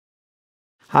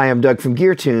Hi, I'm Doug from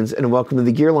GearTunes, and welcome to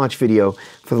the GearLaunch video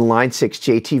for the Line 6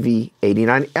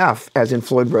 JTV89F, as in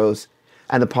Floyd Rose,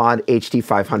 and the Pod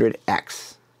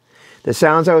HD500X. The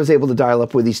sounds I was able to dial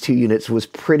up with these two units was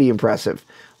pretty impressive.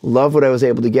 Love what I was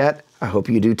able to get. I hope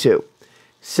you do too.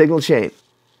 Signal chain.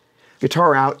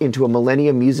 Guitar out into a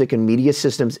Millennium Music and Media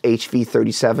Systems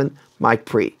HV37 mic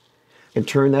pre. In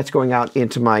turn, that's going out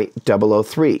into my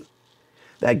 003.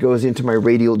 That goes into my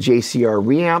radial JCR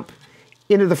reamp,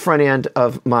 into the front end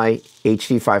of my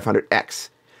HD500X,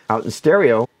 out in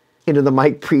stereo into the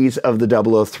mic pre's of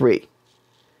the 003.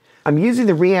 I'm using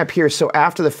the reamp here so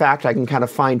after the fact I can kind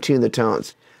of fine-tune the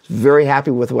tones. Very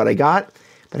happy with what I got,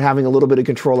 but having a little bit of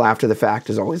control after the fact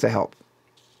is always a help.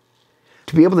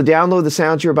 To be able to download the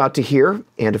sounds you're about to hear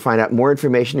and to find out more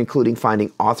information, including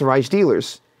finding authorized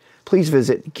dealers, please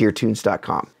visit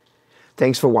GearTunes.com.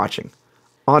 Thanks for watching.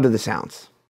 On to the sounds.